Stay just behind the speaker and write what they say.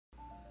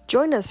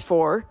Join us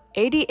for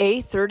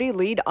ADA30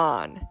 Lead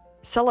On,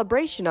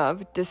 celebration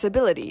of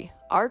disability,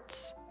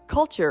 arts,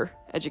 culture,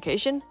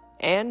 education,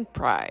 and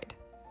pride.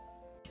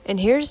 And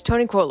here's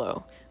Tony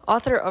Coelho,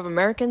 author of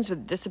Americans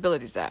with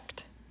Disabilities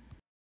Act.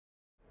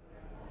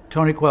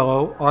 Tony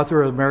Coelho,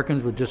 author of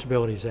Americans with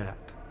Disabilities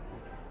Act.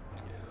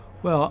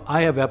 Well,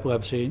 I have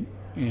epilepsy,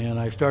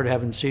 and I started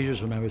having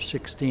seizures when I was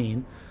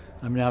 16.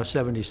 I'm now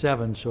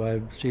 77, so I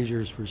have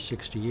seizures for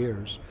 60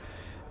 years.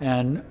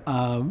 And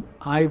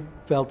I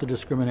felt the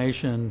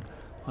discrimination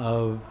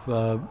of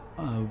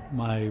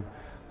my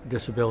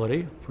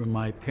disability from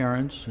my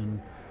parents and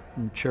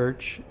from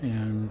church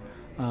and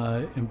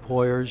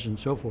employers and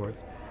so forth,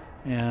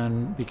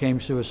 and became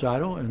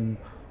suicidal. And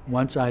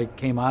once I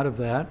came out of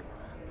that,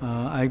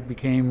 I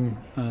became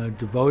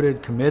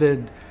devoted,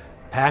 committed,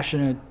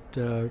 passionate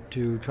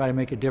to try to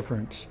make a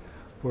difference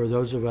for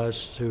those of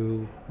us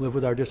who live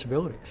with our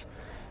disabilities.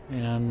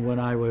 And when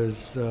I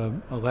was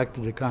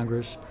elected to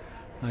Congress,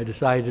 I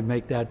decided to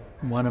make that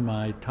one of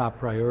my top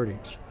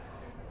priorities.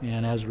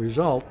 And as a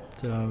result,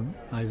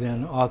 I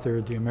then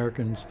authored the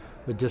Americans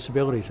with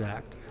Disabilities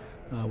Act,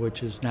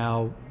 which is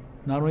now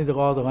not only the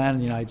law of the land in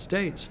the United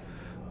States,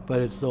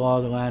 but it's the law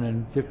of the land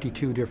in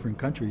 52 different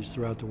countries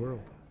throughout the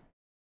world.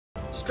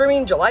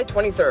 Streaming July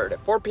 23rd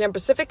at 4 p.m.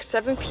 Pacific,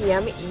 7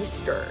 p.m.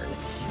 Eastern.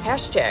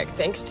 Hashtag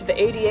thanks to the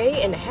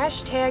ADA and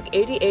hashtag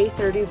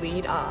ADA30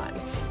 Lead On.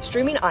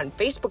 Streaming on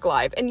Facebook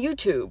Live and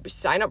YouTube.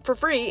 Sign up for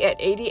free at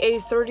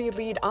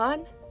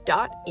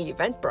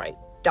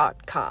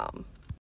ADA30leadon.eventbrite.com.